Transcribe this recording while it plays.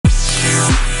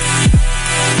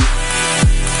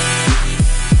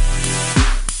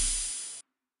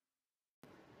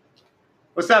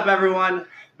What's up, everyone?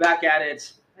 Back at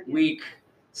it. Week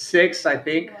 6, I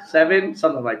think, 7,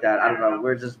 something like that. I don't know.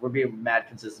 We're being mad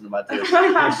consistent about this.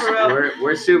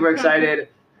 We're super excited.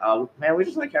 Man, we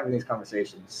just like having these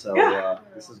conversations. So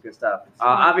this is good stuff.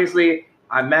 Obviously,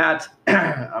 I'm Matt.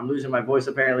 I'm losing my voice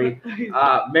apparently.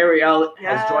 Marielle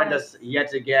has joined us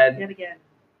yet again.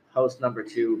 Host number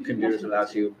 2 can do this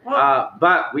without you.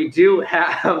 But we do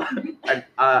have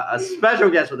a special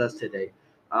guest with us today.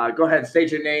 Go ahead, state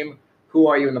your name. Who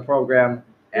are you in the program?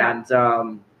 And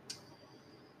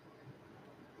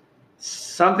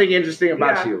something interesting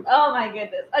about you. Oh my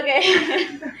goodness. Okay.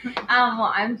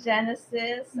 Well, I'm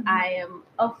Genesis. I am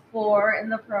a 4 in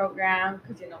the program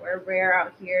because we're rare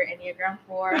out here, Enneagram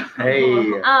 4. Hey.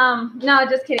 No,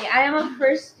 just kidding. I am a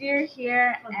first year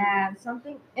here, and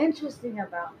something interesting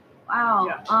about me. Wow.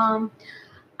 Yeah.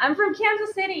 I'm from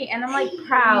Kansas City, and I'm like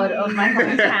proud of my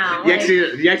hometown.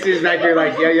 Yexi's back here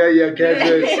like, yeah,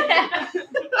 Kansas.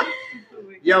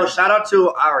 Yo, shout out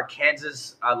to our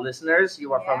Kansas listeners.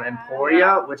 You are from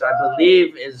Emporia, which I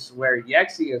believe is where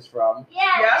Yexi is from.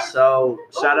 Yeah. So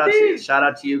shout out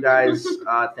to you guys.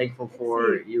 Thankful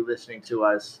for you listening to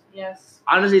us. Yes.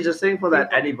 Honestly, just thankful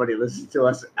that anybody listens to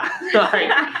us.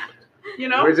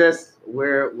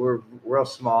 We're real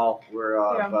small.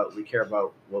 But we care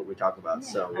about what we talk about.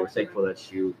 So we're thankful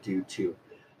that you do too.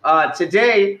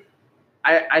 Today,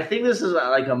 I think this is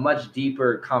like a much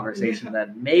deeper conversation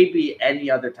than maybe any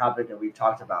other topic that we've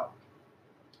talked about.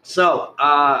 So,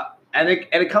 and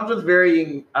it comes with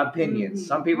varying opinions.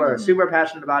 Some people are super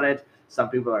passionate about it. Some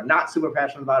people are not super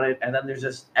passionate about it. And then there's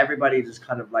just everybody just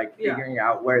kind of like figuring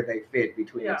out where they fit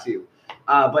between the two.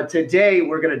 But today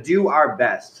we're going to do our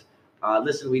best.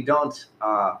 Listen, we don't...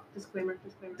 Disclaimer.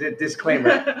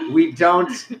 We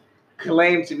don't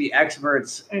claim to be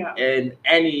experts in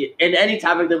any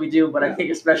topic that we do, but I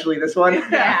think especially this one.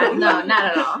 Yeah, no, not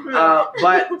at all.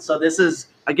 But so this is,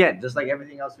 again, just like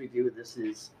everything else we do, this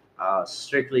is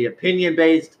strictly opinion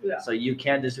based. Yeah. So you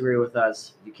can disagree with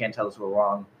us. You can't tell us we're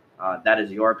wrong. That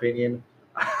is your opinion.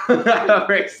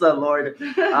 Praise the Lord.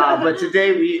 But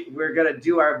today we're going to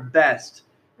do our best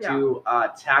to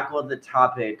tackle the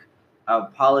topic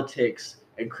of politics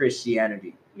and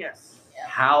Christianity. Yes.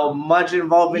 How much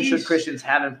involvement should Christians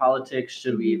have in politics?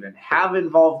 Should we even have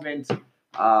involvement?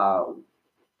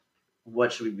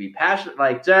 What should we be passionate?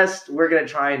 We're going to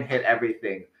try and hit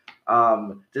everything.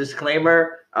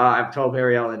 Disclaimer, I've told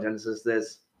Marielle and Genesis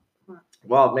this.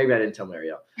 Well, maybe I didn't tell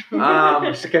Marielle.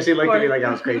 Because she looked at me like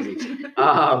I was crazy.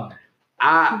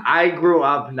 I grew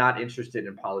up not interested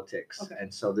in politics,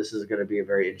 and so this is going to be a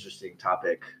very interesting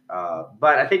topic.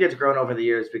 But I think it's grown over the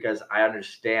years because I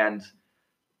understand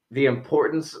the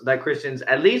importance that Christians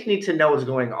at least need to know what's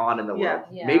going on in the world.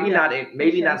 Yeah.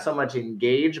 Maybe not so much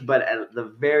engage, but at the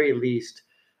very least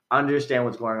understand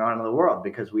what's going on in the world,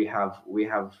 because we have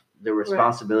the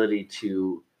responsibility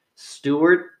to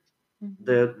steward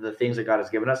the things that God has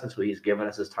given us, and so He's given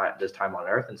us this time on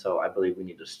earth, and so I believe we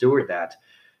need to steward that.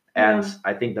 And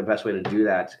I think the best way to do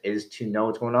that is to know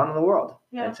what's going on in the world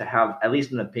and to have at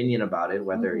least an opinion about it,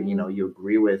 whether you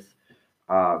agree with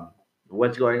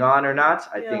what's going on or not.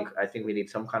 I think we need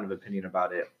some kind of opinion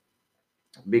about it,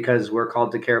 because we're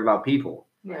called to care about people.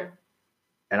 Yeah.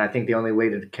 And I think the only way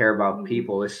to care about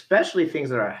people, especially things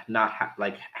that are not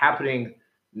happening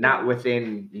not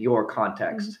within your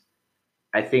context,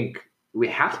 I think we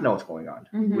have to know what's going on.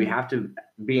 We have to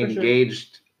be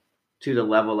engaged to the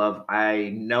level of, I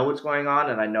know what's going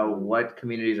on and I know what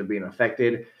communities are being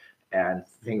affected and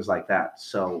things like that.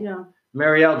 So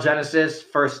Marielle, Genesis,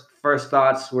 first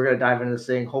thoughts. We're gonna dive into this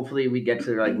thing. Hopefully we get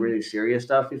to like really serious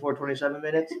stuff before 27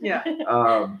 minutes. Yeah.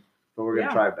 But we're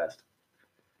gonna try our best.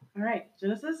 All right,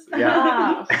 Genesis.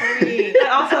 Yeah. I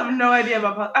also have no idea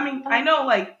about. I know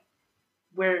like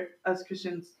where us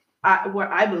Christians,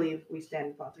 where I believe we stand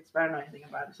in politics, but I don't know anything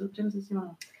about it. So Genesis, you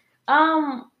know.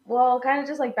 Well, kind of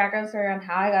just like background story on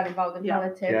how I got involved in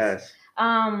politics. Yes.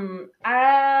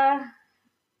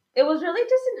 It was really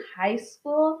just in high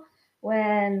school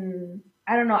when,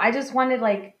 I don't know, I just wanted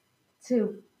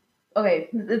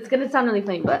it's gonna sound really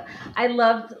funny, but I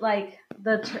loved the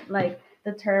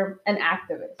term an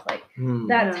activist.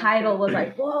 That title was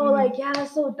like, whoa,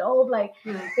 that's so dope.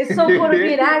 It's so cool to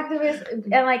be an activist, and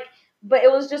but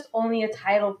it was just only a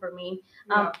title for me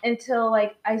until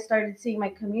I started seeing my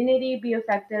community be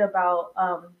affected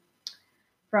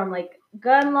from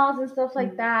gun laws and stuff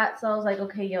like that. So I was like,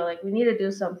 okay, we need to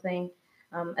do something.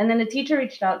 And then a teacher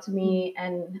reached out to me,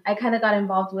 and I kind of got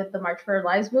involved with the March for Our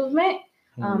Lives movement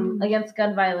against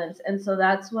gun violence. And so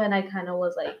that's when I kind of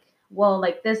was like, well,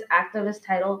 this activist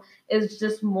title is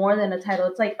just more than a title.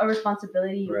 It's like a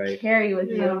responsibility you carry with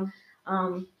you.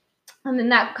 And then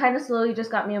that kind of slowly just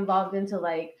got me involved into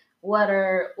like what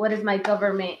is my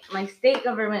state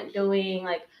government doing,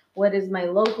 like what is my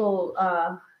local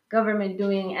government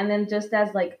doing, and then just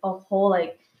as like a whole,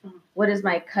 like what is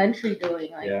my country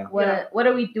doing, like what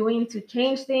are we doing to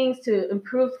change things, to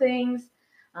improve things,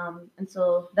 and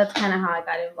so that's kind of how I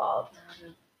got involved.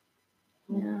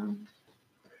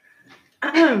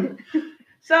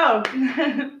 So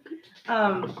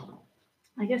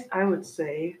I guess I would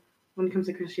say when it comes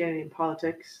to Christianity and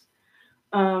politics,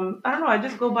 I don't know, I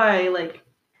just go by like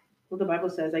what the Bible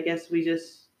says. I guess we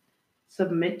just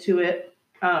submit to it.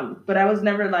 But I was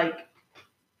never like,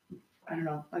 I don't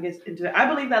know, I guess into it. I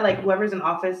believe that like whoever's in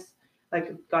office,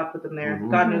 like God put them there. Mm-hmm.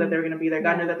 God knew that they were going to be there.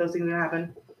 God knew that those things were going to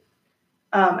happen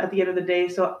at the end of the day.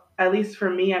 So at least for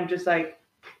me, I'm just like,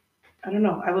 I don't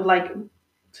know. I would like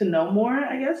to know more,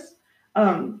 I guess.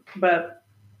 But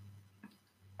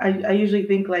I usually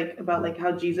think like about like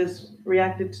how Jesus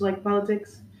reacted to like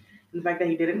politics and the fact that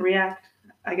he didn't react,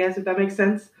 I guess, if that makes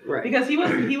sense. Right. Because he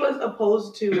was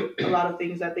opposed to a lot of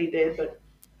things that they did, but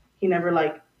he never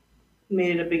like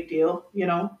made it a big deal, you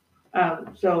know?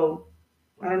 So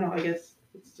I don't know, I guess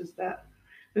it's just that.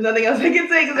 There's nothing else I can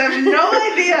say because I have no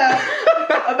idea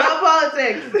about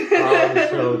politics. I'm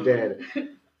so dead.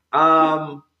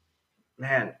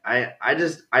 Man,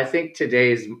 I think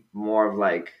today is more of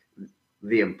like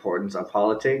the importance of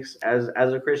politics as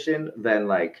a Christian than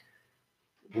like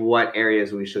what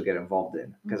areas we should get involved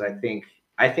in, because I think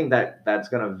that that's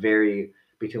going to vary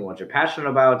between what you're passionate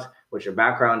about, what your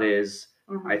background is.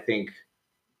 I think,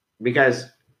 because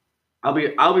I'll be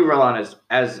real honest,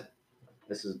 as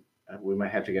this is, we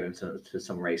might have to get into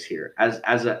some race here.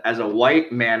 As a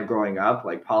white man growing up,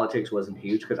 like politics wasn't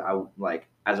huge because I like,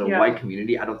 as a white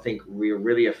community, I don't think we're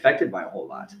really affected by a whole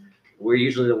lot. We're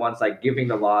usually the ones like giving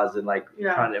the laws and like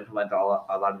trying to implement a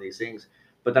lot of these things.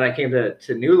 But then I came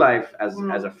to New Life as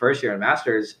a first year in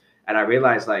master's, and I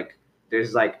realized like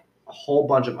there's like a whole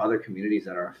bunch of other communities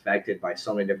that are affected by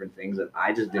so many different things that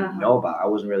I just didn't know about. I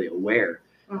wasn't really aware.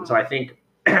 And so I think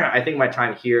my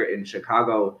time here in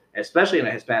Chicago, especially in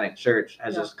a Hispanic church,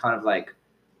 has just kind of like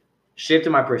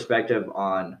shifted my perspective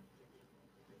on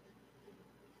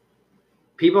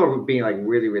people being like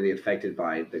really, really affected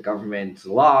by the government's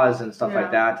laws and stuff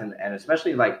like that. And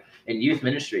especially like in youth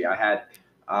ministry, I had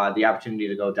the opportunity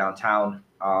to go downtown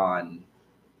on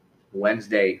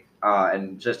Wednesday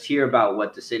and just hear about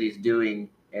what the city's doing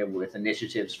with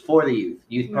initiatives for the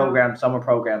youth programs, summer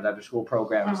programs, after school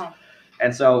programs.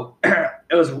 And so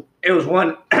it was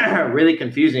one really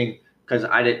confusing because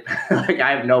I didn't like,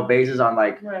 I have no basis on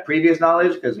like previous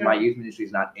knowledge because my youth ministry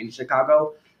is not in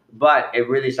Chicago, but it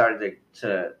really started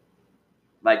to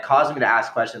like cause me to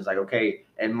ask questions like, okay,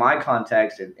 in my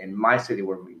context, in my city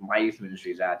where my youth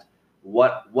ministry is at,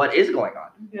 what is going on?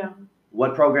 Yeah.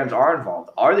 What programs are involved?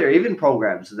 Are there even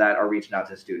programs that are reaching out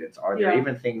to students? Are there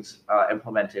even things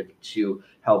implemented to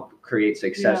help create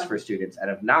success for students? And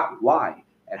if not, why?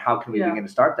 And how can we begin to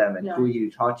start them? And who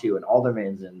you talk to, and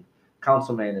aldermen and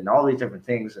councilmen and all these different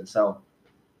things. And so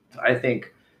I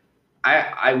think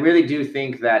I really do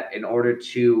think that in order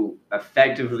to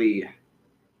effectively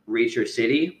reach your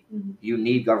city, you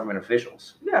need government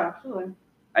officials. Yeah, absolutely.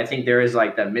 I think there is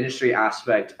like the ministry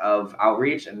aspect of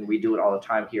outreach, and we do it all the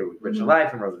time here with Rich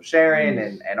Life and Rose of Sharon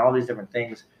and all these different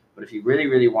things. But if you really,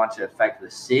 really want to affect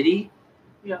the city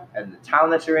and the town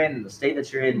that you're in and the state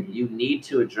that you're in, you need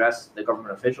to address the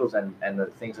government officials and the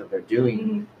things that they're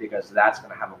doing, because that's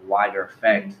going to have a wider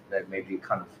effect than maybe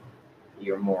kind of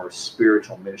your more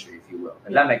spiritual ministry, if you will.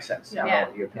 And that makes sense. I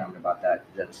don't know your opinion about that,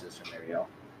 Genesis or Marielle.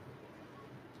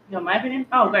 You know my opinion?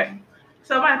 Oh, okay.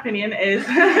 So my opinion is,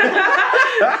 I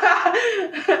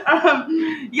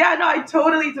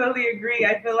totally agree.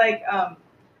 I feel like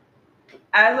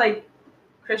as like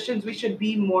Christians, we should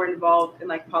be more involved in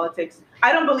like politics.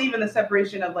 I don't believe in the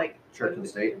separation of like church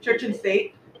and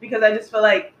state, because I just feel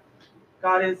like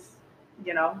God is,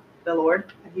 the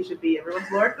Lord, and He should be everyone's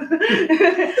Lord. And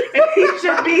He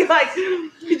should be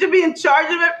in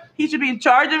charge of it. He should be in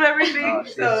charge of everything.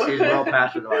 She's real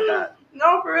passionate about that.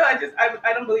 No, for real.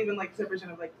 I don't believe in like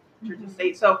separation of like church and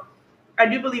state. So I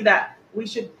do believe that we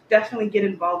should definitely get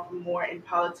involved more in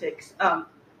politics,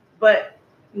 but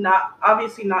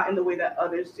obviously not in the way that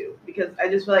others do, because I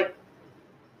just feel like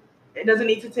it doesn't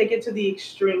need to take it to the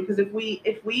extreme. Because if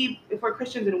we're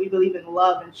Christians and we believe in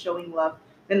love and showing love,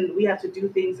 then we have to do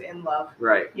things in love,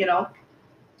 right?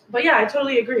 But yeah, I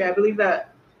totally agree. I believe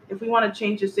that if we want to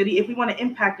change the city, if we want to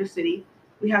impact the city,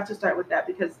 we have to start with that,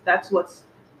 because that's what's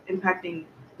impacting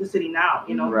the city now,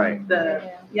 right?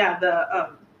 The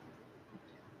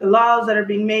laws that are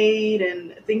being made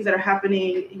and things that are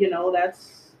happening,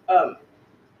 that's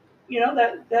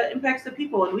that impacts the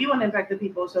people, and we want to impact the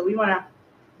people, so we want to,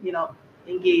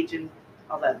 engage in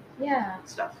all that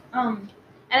stuff. And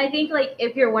I think like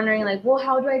if you're wondering like, well,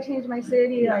 how do I change my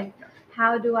city? Like,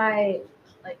 how do I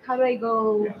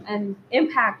go and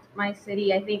impact my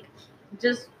city? I think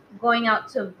just going out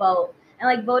to vote, and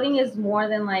like voting is more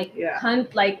than like your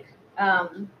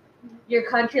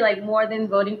country, like more than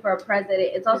voting for a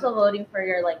president. It's also voting for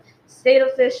your like state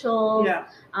officials,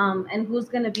 and who's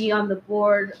gonna be on the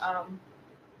board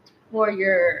for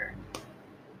your,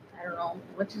 I don't know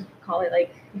what you call it,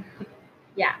 like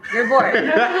your board.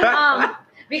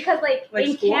 Because like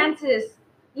in school? Kansas,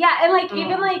 and like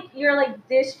even like your like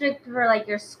district for like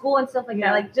your school and stuff like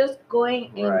that, like just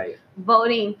going and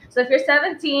voting. So if you're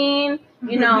 17,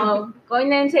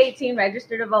 going into 18,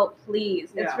 register to vote,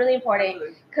 please. It's really important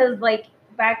because like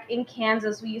back in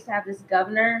Kansas, we used to have this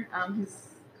governor. I'm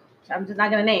just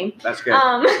not gonna name. That's good.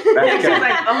 That's good.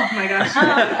 Like, oh my gosh.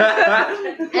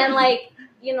 And like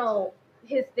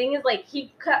his thing is like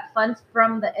he cut funds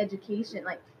from the education.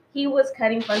 Like he was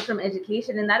cutting funds from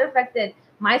education, and that affected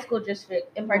my school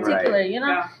district in particular.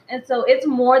 And so it's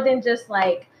more than just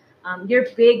like your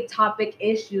big topic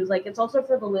issues. Like it's also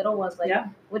for the little ones. Like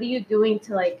what are you doing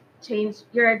to like change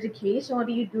your education? What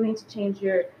are you doing to change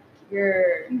your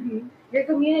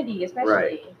community, especially?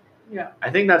 Right. Yeah,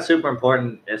 I think that's super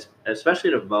important,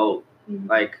 especially to vote.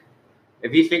 Like,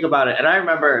 if you think about it, and I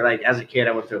remember, like, as a kid,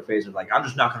 I went through a phase of, like, I'm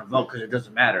just not going to vote because it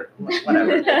doesn't matter.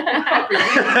 Whatever.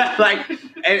 Like,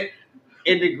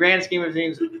 in the grand scheme of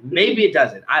things, maybe it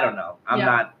doesn't. I don't know. I'm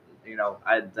not,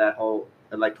 that whole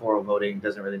electoral voting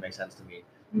doesn't really make sense to me.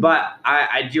 But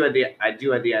I do at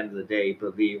the end of the day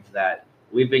believe that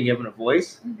we've been given a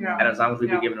voice, and as long as we've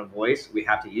been given a voice, we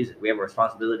have to use it. We have a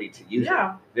responsibility to use it.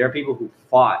 There are people who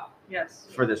fought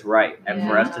for this right, and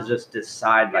for us to just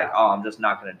decide like, oh, I'm just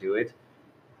not going to do it.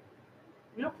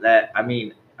 That, I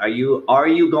mean, are you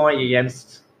going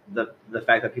against the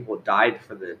fact that people died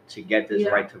to get this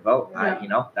right to vote?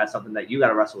 That's something that you got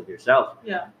to wrestle with yourself.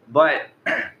 But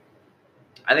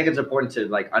I think it's important to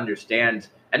like understand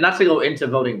and not to go into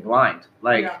voting blind.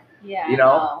 Like,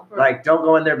 like don't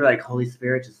go in there and be like, Holy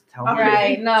Spirit, just tell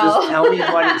me. Just tell me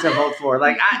what I need to vote for.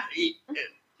 Like,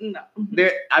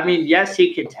 I mean, yes,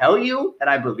 he can tell you, and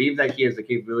I believe that he has the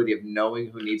capability of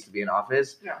knowing who needs to be in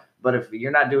office. But if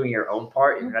you're not doing your own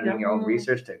part, you're not doing your own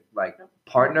research to like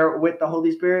partner with the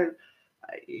Holy Spirit,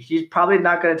 he's probably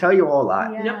not going to tell you a whole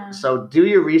lot. So do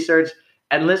your research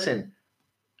and listen.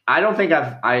 I don't think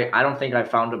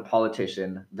I've found a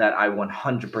politician that I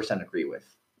 100% agree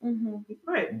with.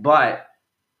 Right. But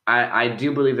I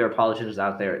do believe there are politicians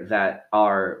out there that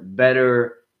are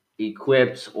better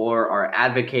equipped or are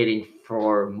advocating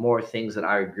for more things that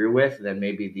I agree with than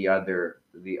maybe the other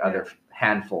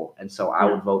handful. And so I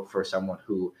would vote for someone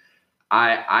who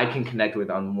I can connect with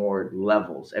on more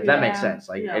levels, if that makes sense.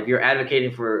 Like if you're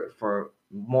advocating for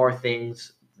more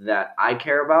things that I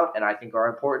care about and I think are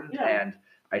important and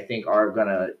I think are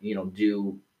gonna,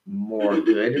 do more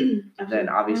good, then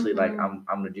obviously like I'm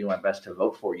gonna do my best to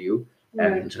vote for you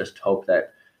and just hope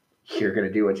that you're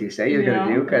gonna do what you say you're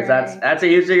gonna do, because that's a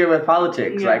huge thing with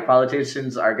politics. Like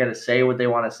politicians are gonna say what they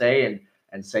want to say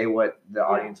and say what the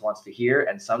audience wants to hear,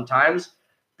 and sometimes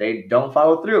they don't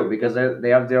follow through because they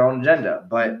have their own agenda.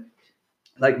 But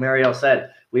like Marielle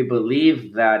said, we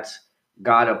believe that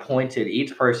God appointed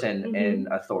each person in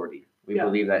authority. We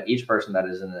believe that each person that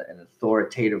is in an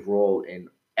authoritative role in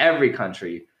every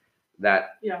country,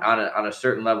 that on a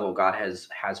certain level, God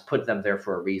has put them there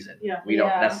for a reason. We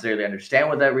don't necessarily understand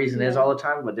what that reason is all the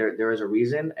time, but there is a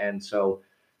reason. And so,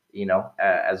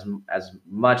 as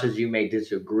much as you may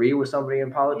disagree with somebody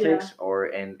in politics or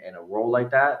in a role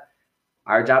like that,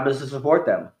 our job is to support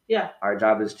them. Our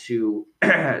job is to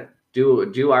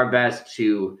do our best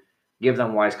to give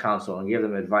them wise counsel and give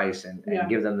them advice and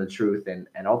give them the truth. And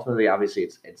ultimately, obviously,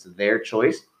 it's their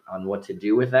choice on what to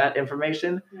do with that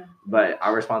information. But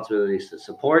our responsibility is to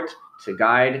support, to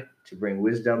guide, to bring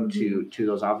wisdom to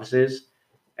those offices.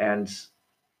 And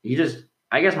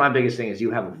I guess my biggest thing is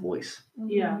you have a voice.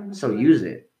 So use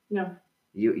it.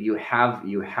 You have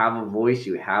a voice.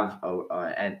 You have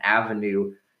an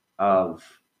avenue of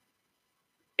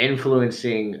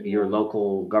influencing your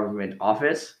local government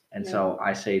office. And so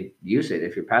I say use it.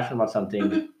 If you're passionate about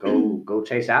something, go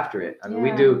chase after it. I mean,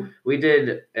 we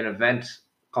did an event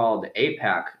called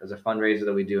APAC as a fundraiser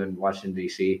that we do in Washington,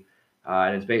 D.C.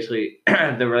 And it's basically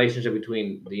the relationship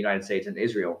between the United States and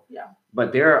Israel.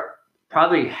 But there are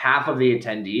probably half of the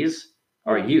attendees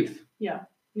are youth.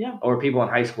 Or people in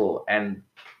high school. And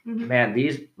man,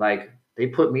 these they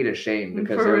put me to shame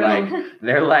because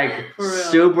they're like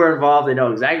super involved. They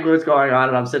know exactly what's going on.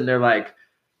 And I'm sitting there like,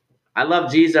 I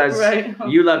love Jesus. Right.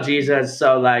 You love Jesus,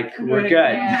 so like we're Right.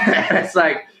 good. Yeah. It's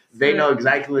like they know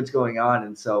exactly what's going on,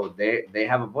 and so they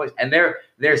have a voice, and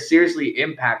they're seriously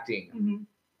impacting Mhm.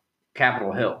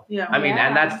 Capitol Hill. Yeah. I mean,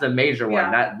 and that's the major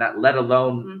one. Yeah. Not let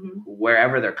alone Mhm.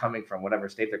 wherever they're coming from, whatever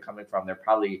state they're coming from, they're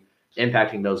probably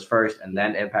impacting those first, and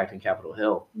then impacting Capitol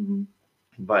Hill. Mhm.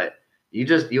 But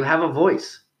you have a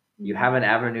voice. You have an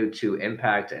avenue to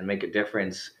impact and make a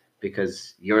difference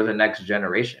because you're the next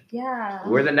generation. Yeah.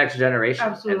 We're the next generation.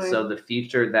 Absolutely. And so the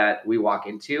future that we walk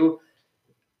into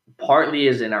partly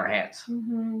is in our hands.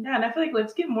 Mm-hmm. Yeah, and I feel like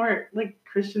let's get more like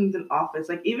Christians in office.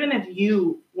 Like even if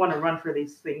you want to run for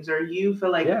these things or you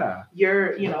feel like Yeah.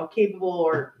 you're, capable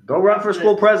or Go run for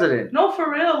school president. No,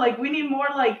 for real. Like we need more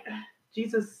like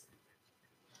Jesus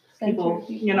people,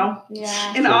 Yeah. in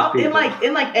all people.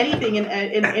 in like anything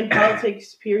in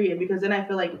politics, period. Because then I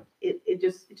feel like it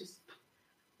just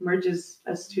merges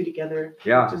us two together,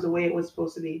 Yeah. which is the way it was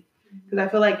supposed to be. Because I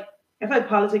feel like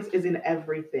politics is in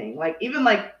everything. Like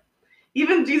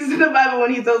even Jesus in the Bible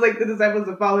when he tells like the disciples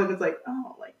to follow him, it's like,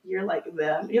 oh, like you're like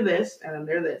them, you're this, and then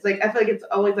they're this. Like I feel like it's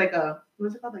always like a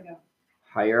what's it called, like a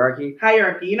Hierarchy.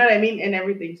 hierarchy. You know what I mean? And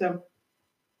everything. So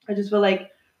I just feel like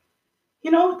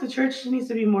the church needs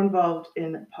to be more involved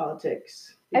in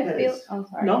politics. I feel. Oh,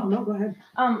 sorry. No, go ahead.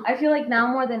 I feel like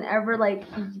now more than ever, like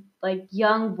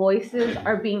young voices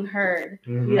are being heard.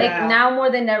 Mhm. Yeah. Like now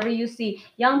more than ever, you see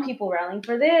young people rallying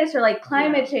for this or like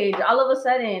climate change. All of a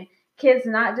sudden, kids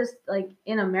not just like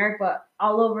in America, but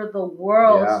all over the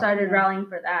world started rallying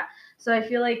for that. So I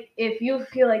feel like if you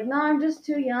feel like, no, I'm just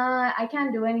too young, I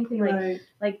can't do anything. Right.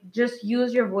 Like just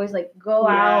use your voice. Like go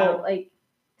out. Like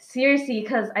seriously,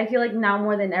 because I feel like now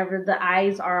more than ever, the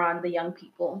eyes are on the young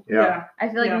people. Yeah. I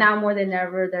feel like now more than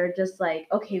ever, they're just like,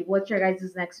 okay, what's your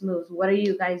guys' next moves? What are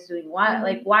you guys doing? Why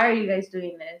are you guys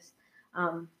doing this?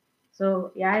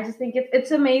 So yeah, I just think it's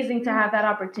amazing to have that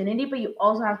opportunity, but you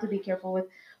also have to be careful with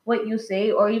what you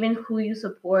say or even who you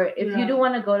support. If you do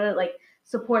want to go to like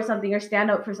support something or stand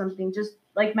up for something, just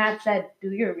like Matt said,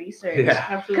 do your research.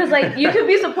 Yeah. Because like you could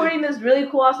be supporting this really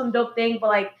cool, awesome, dope thing, but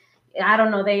like I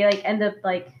don't know, they like end up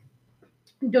like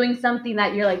doing something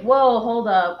that you're like, whoa, hold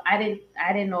up, I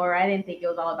didn't know, or I didn't think it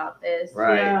was all about this.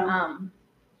 Right. Yeah.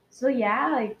 So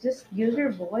yeah, like just use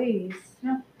your voice.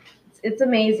 Yeah. It's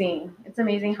amazing. It's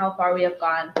amazing how far we have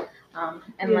gone,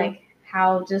 and like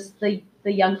how just the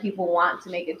young people want to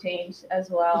make a change as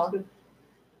well.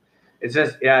 It's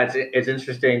just it's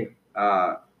interesting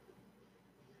to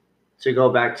go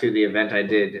back to the event I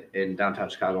did in downtown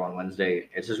Chicago on Wednesday.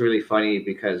 It's just really funny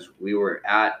because we were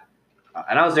at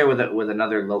and I was there with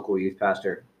another local youth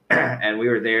pastor, and we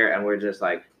were there, and we're just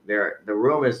like the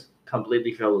room is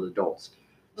completely filled with adults,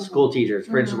 school teachers,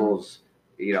 principals,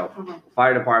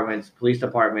 fire departments, police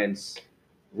departments,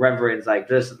 reverends, like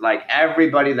just like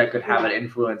everybody that could have an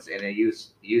influence in a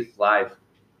youth life.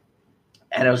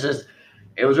 And it was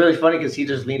really funny because he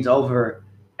just leans over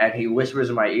and he whispers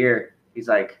in my ear. He's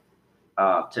like,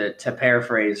 to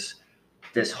paraphrase,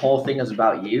 this whole thing is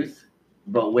about youth,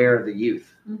 but where are the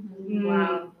youth? Mm-hmm.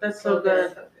 Wow, that's so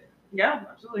good. Yeah,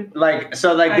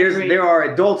 absolutely. There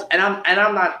are adults, and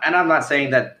I'm not saying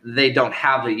that they don't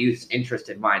have the youth's interest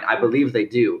in mind. I believe they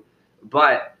do,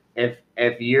 but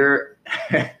if you're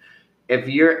if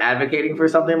you're advocating for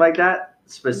something like that,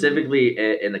 specifically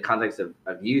in the context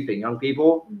of youth and young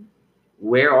people,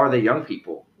 where are the young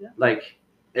people? Yeah. Like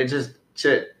it just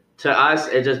to us,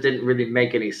 it just didn't really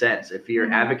make any sense. If you're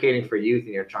advocating for youth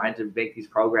and you're trying to make these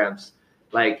programs,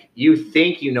 like you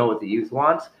think you know what the youth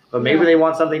wants, but maybe they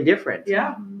want something different.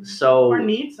 Yeah. So or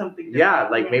need something different. Yeah,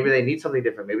 like maybe they need something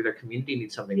different. Maybe their community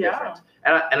needs something different.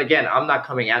 And again, I'm not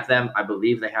coming at them. I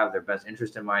believe they have their best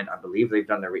interest in mind. I believe they've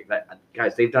done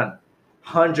guys. They've done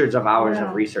hundreds of hours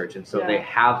of research, and so they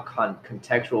have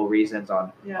contextual reasons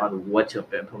on what to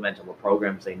implement and what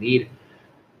programs they need.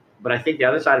 But I think the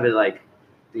other side of it, like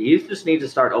the youth just need to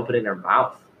start opening their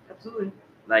mouth. Absolutely.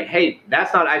 Like, hey,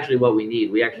 that's not actually what we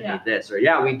need. We actually need this. Or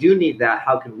we do need that.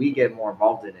 How can we get more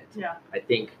involved in it? Yeah. I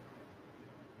think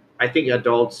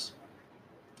adults,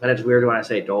 and it's weird when I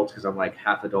say adults because I'm like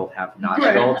half adult, half not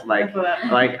adult. Like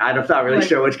I'm not really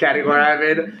sure which category I'm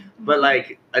in. But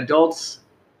like adults,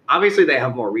 obviously they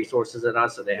have more resources than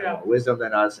us, so they have more wisdom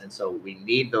than us, and so we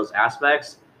need those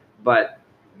aspects. But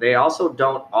they also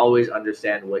don't always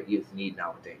understand what youth need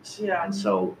nowadays. Yeah. And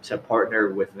so to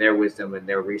partner with their wisdom and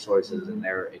their resources and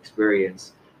their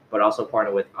experience, but also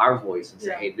partner with our voice and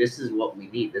say, hey, this is what we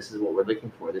need. This is what we're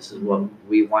looking for. This is what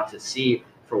we want to see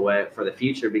for the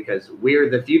future, because we're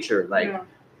the future. Like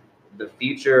the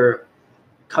future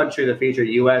country, the future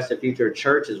U.S., the future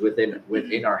church is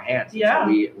within our hands. Yeah.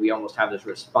 So we almost have this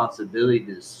responsibility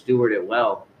to steward it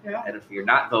well. Yeah. And if you're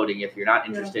not voting, if you're not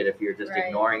interested, if you're just Right.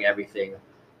 ignoring everything,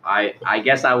 I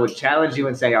guess I would challenge you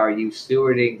and say, are you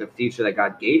stewarding the future that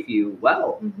God gave you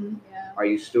well? Mm-hmm. Yeah. Are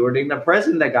you stewarding the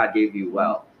present that God gave you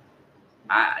well?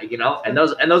 And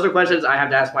those are questions I have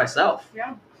to ask myself.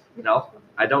 Yeah. You know,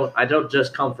 I don't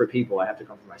just come for people. I have to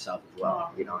come for myself as well.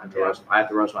 Oh, You know, I have to yeah.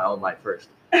 roast my own life first.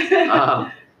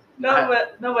 But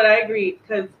I agree,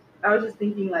 because I was just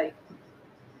thinking, like,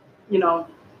 you know,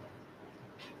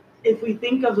 if we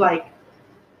think of like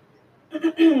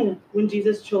when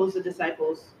Jesus chose the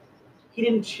disciples, he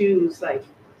didn't choose like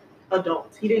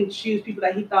adults. He didn't choose people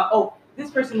that he thought, oh,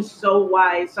 this person is so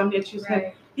wise, so I'm gonna choose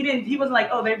him. He wasn't like,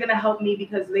 oh, they're gonna help me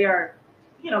because they are,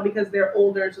 because they're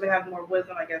older, so they have more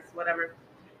wisdom, I guess, whatever.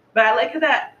 But I like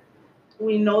that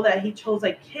we know that he chose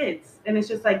like kids, and it's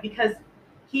just like because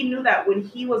he knew that when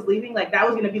he was leaving, like that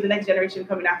was gonna be the next generation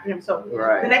coming after him. So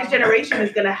Right. the next generation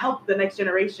is gonna help the next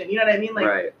generation. You know what I mean? Like,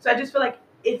 Right. So I just feel like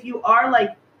if you are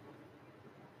like,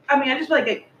 I just feel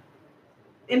like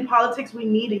in politics we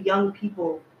need young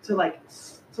people to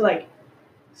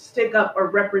stick up or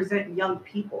represent young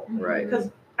people. Right.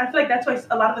 Because I feel like that's why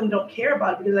a lot of them don't care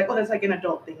about it, because like, oh, that's like an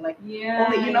adult thing. Like,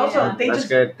 only, so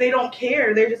they don't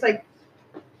care. They're just like,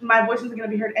 my voice isn't going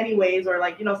to be heard anyways, or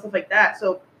like, stuff like that.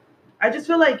 So I just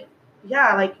feel like,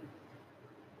 yeah, like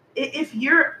if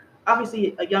you're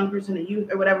obviously a young person, a youth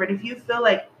or whatever, and if you feel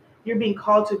like you're being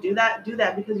called to do that,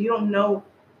 because you don't know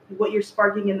what you're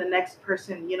sparking in the next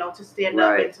person, to stand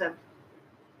Right. up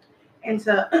and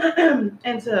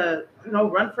to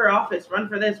run for office, run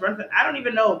for this, I don't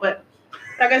even know, but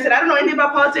like I said, I don't know anything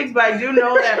about politics, but I do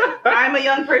know that I'm a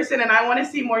young person and I want to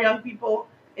see more young people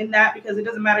in that, because it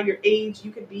doesn't matter your age.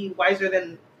 You could be wiser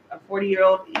than a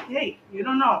 40-year-old. Hey, you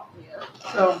don't know. Yeah.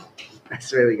 So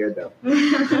That's really good though.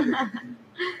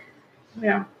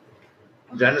 Yeah.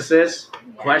 Genesis,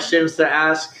 questions to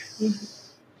ask?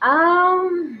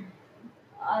 Oh,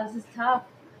 this is tough.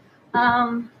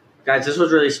 Guys, this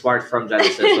was really sparked from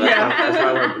Genesis. So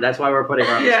that's why we're putting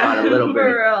her on the spot a little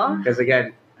bit. Because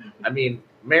again, I mean,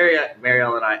 Mariel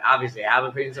and I obviously have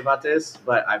opinions about this,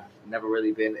 but I've never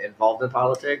really been involved in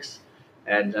politics.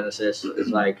 And Genesis is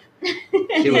like,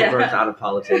 she was birthed out of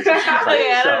politics.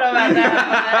 I don't know about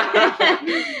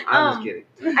that. I'm just kidding.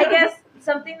 I guess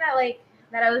something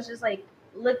that I was just like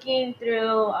looking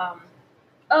through.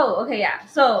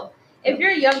 So if you're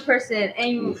a young person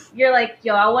and you're like,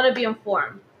 yo, I want to be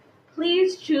informed,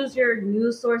 please choose your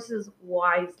news sources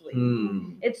wisely.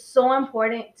 It's so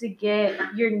important to get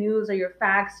your news or your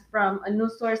facts from a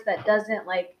news source that doesn't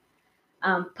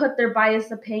put their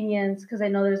biased opinions, because I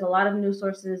know there's a lot of news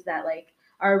sources that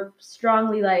are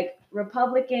strongly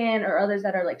Republican, or others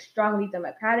that are strongly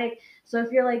Democratic. So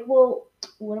if you're like, well,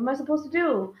 what am I supposed to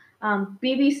do?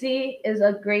 BBC is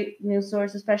a great news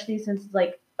source, especially since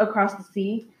it's across the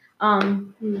sea.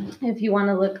 If you want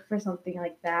to look for something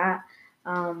like that.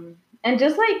 And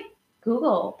just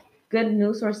Google good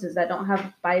news sources that don't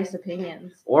have biased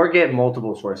opinions. Or get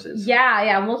multiple sources.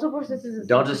 Yeah, multiple sources.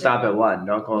 Don't just stop at one.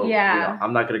 Don't go. Yeah.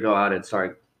 I'm not gonna go out and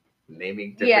start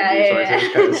naming different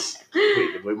news sources,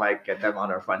 because we might get them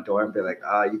on our front door and be like,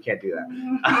 you can't do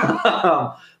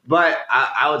that. But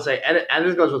I would say, and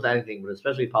this goes with anything, but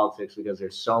especially politics, because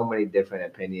there's so many different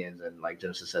opinions, and like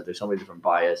Genesis said, there's so many different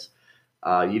bias.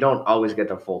 You don't always get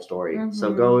the full story. Mm-hmm.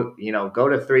 So go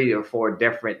to 3 or 4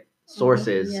 different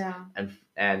sources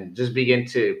and just begin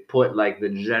to put the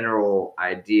general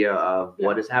idea of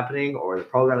what is happening, or the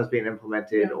program is being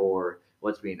implemented, or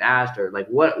what's being asked, or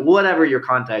whatever your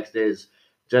context is.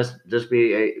 Just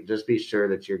be sure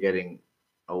that you're getting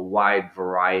a wide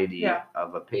variety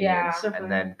of opinions,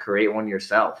 and then create one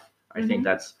yourself. I think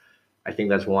that's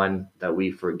one that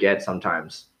we forget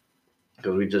sometimes,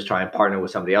 because we just try and partner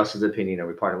with somebody else's opinion, or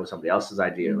we partner with somebody else's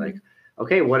idea. Mm-hmm.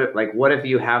 Okay, what if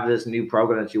you have this new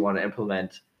program that you want to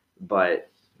implement, but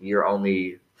you're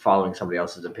only following somebody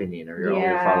else's opinion, or you're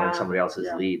only following somebody else's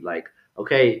lead?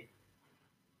 Okay,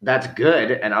 that's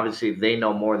good, and obviously they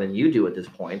know more than you do at this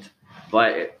point,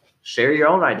 but share your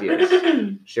own ideas.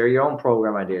 Share your own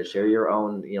program ideas. Share your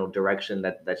own direction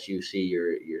that you see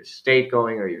your state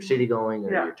going, or your city going, or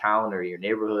your town, or your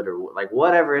neighborhood, or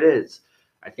whatever it is.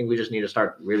 I think we just need to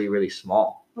start really, really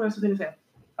small. What else was I going to say?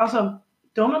 Also,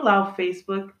 don't allow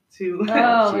Facebook to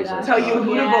tell you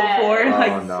who to vote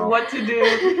for, what to do.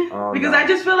 Because I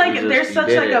just feel there's such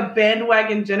a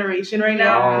bandwagon generation right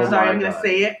now. Sorry, I'm going to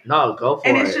say it. No, go for it.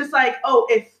 And it's just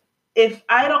if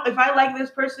I like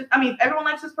this person, if everyone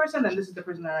likes this person, then this is the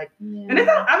person I like. Yeah. And it's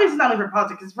obviously not only for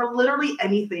politics, it's for literally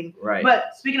anything. Right.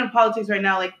 But speaking of politics right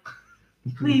now,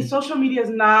 please, social media is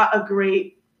not a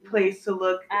great place to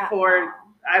look for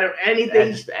anything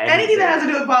that has to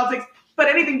do with politics. but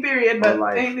anything period, but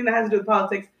life. anything that has to do with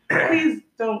politics, please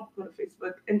don't go to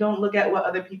Facebook and don't look at what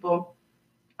other people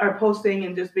are posting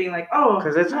and just being like, oh,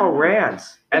 because it's all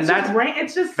rants, and that's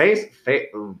it's just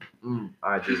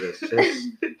Jesus,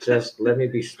 just let me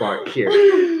be smart here.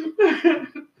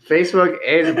 Facebook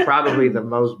is probably the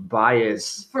most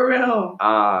biased. For real.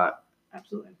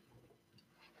 Absolutely.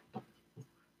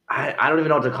 I don't even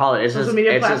know what to call it. It's social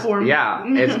media platform.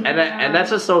 It's and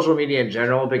that's just social media in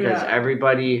general because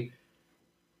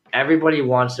everybody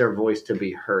wants their voice to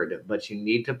be heard, but you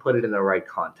need to put it in the right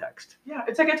context. Yeah,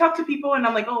 it's like I talk to people and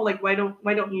I'm like, oh, like why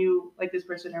don't you like this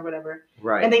person or whatever?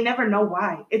 Right. And they never know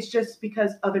why. It's just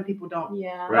because other people don't.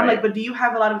 Yeah. Right. I'm like, but do you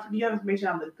have information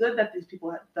on the good that these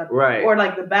people have done? Right. Or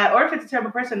like the bad, or if it's a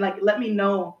terrible person, like let me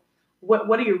know what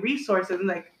are your resources and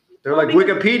like. They're like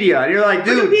Wikipedia, and you're like,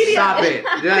 dude, Wikipedia. Stop it.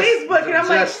 Just, Facebook, and I'm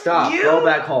like, just stop. Go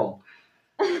back home.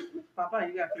 Papa,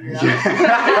 you gotta figure it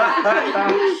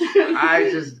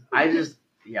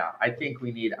out. I think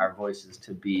we need our voices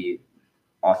to be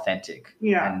authentic.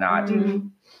 Yeah. And not. Mm-hmm.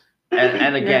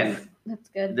 And again, yes, that's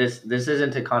good. This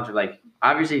isn't to contra. Like,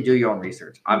 obviously, do your own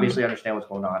research. Obviously, understand what's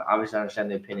going on. Obviously, understand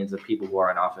the opinions of people who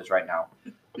are in office right now.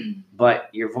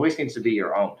 But your voice needs to be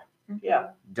your own. Yeah.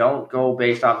 Don't go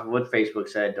based off of what Facebook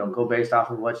said. Don't go based off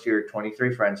of what your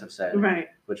 23 friends have said. Right.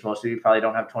 Which most of you probably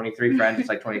don't have 23 friends. It's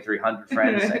like 2,300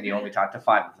 friends, and you only talk to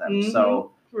 5 of them. Mm-hmm.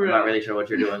 So I'm not really sure what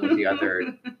you're doing with the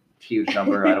other huge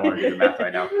number. I don't want to do the math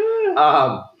right now.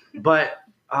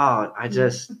 I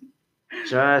just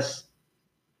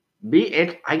be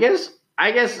it. I guess.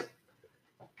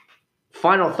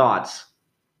 Final thoughts.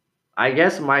 I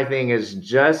guess my thing is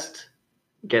just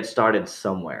get started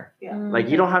somewhere. Yeah. Like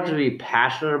you don't have to be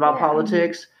passionate about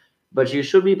politics, but you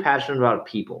should be passionate about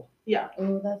people. Yeah.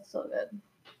 Oh, that's so good.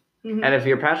 Mm-hmm. And if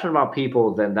you're passionate about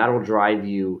people, then that'll drive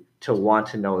you to want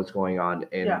to know what's going on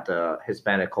in the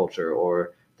Hispanic culture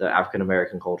or the African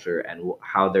American culture and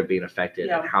how they're being affected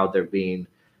and how they're being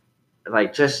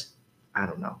like just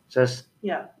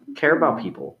care about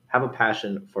people. Have a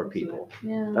passion for people.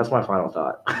 Yeah. That's my final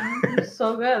thought.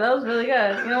 So good. That was really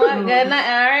good. You know what? Good night.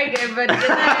 All right, good. But good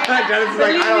night. Dennis is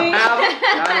like,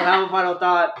 I don't have a final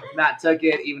thought. Matt took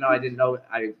it, even though I didn't know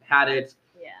I had it.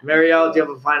 Yeah. Marielle, do you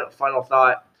have a final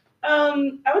thought?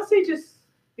 I would say just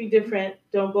be different.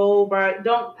 Don't go by.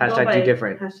 Don't hashtag do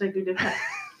different. Hashtag do different.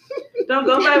 Don't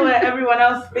go by what everyone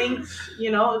else thinks.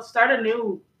 You know, start a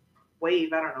new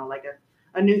wave. I don't know, like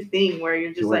a new thing where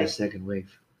you're just like a second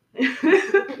wave.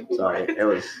 Sorry, it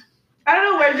was. I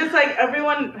don't know, where just like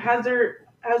everyone has their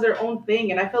own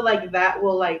thing, and I feel like that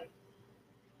will like,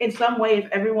 in some way, if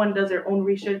everyone does their own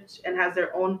research and has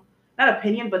their own not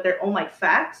opinion but their own like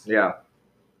facts. Yeah.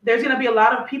 There's gonna be a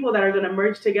lot of people that are gonna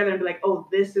merge together and be like, oh,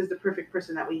 this is the perfect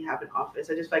person that we have in office.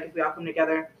 I just feel like if we all come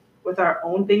together with our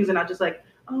own things and not just like,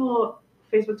 oh,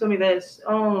 Facebook told me this.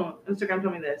 Oh, Instagram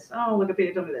told me this. Oh,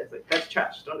 Wikipedia told me this. Like, that's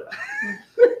trash. Don't do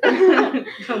that.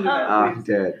 Don't do that. I'm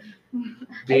dead.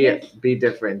 Be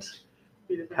different.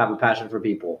 Have a passion for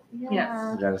people.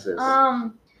 Yes. Genesis.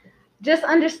 Just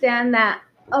understand that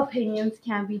opinions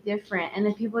can be different, and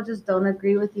if people just don't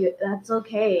agree with you, that's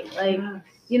okay. Like,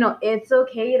 you know, it's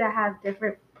okay to have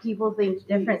different people think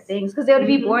different things, because it would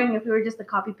be boring if we were just a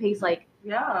copy paste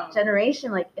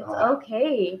generation. Like, it's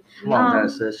okay. Come on,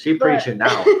 Genesis. She preaching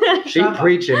now. She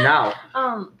preaching now.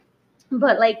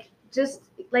 But like, just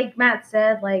like Matt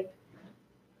said, like,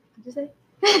 what did you say?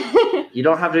 You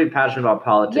don't have to be passionate about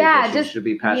politics. Yeah, you should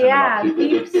be passionate about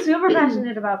people. Be super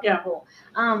passionate about people.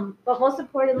 But most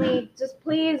importantly, just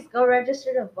please go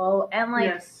register to vote and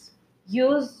like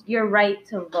use your right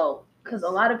to vote, because a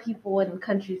lot of people in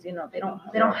countries, you know, they don't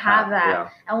have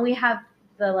that, and we have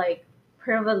the like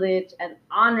privilege and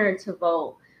honor to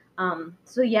vote.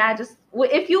 So yeah, just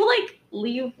if you like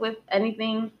leave with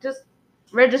anything, just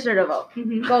register to vote.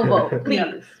 Go vote,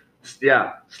 please.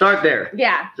 Yeah, start there.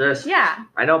 Yeah.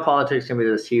 I know politics can be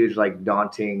this huge, like,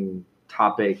 daunting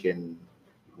topic and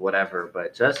whatever,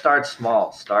 but just start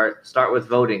small. Start with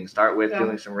voting. Start with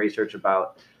doing some research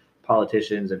about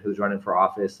politicians and who's running for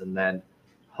office, and then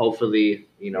hopefully,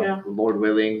 you know, Lord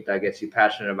willing, that gets you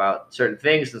passionate about certain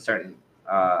things and certain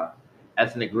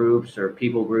ethnic groups or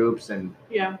people groups, and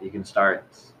you can start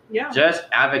just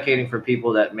advocating for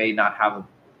people that may not have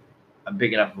a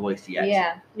big enough voice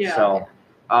yet. So.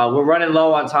 We're running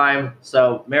low on time,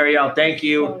 so Marielle, thank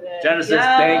you. So Genesis,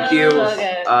 thank you.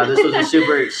 So this was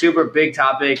a super big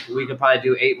topic. We could probably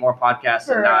do 8 more podcasts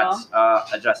and not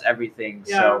address everything.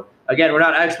 So again, we're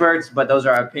not experts, but those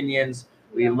are our opinions.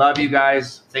 We love you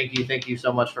guys. Thank you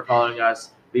so much for following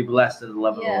us. Be blessed in the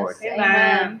love of the Lord.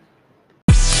 Amen.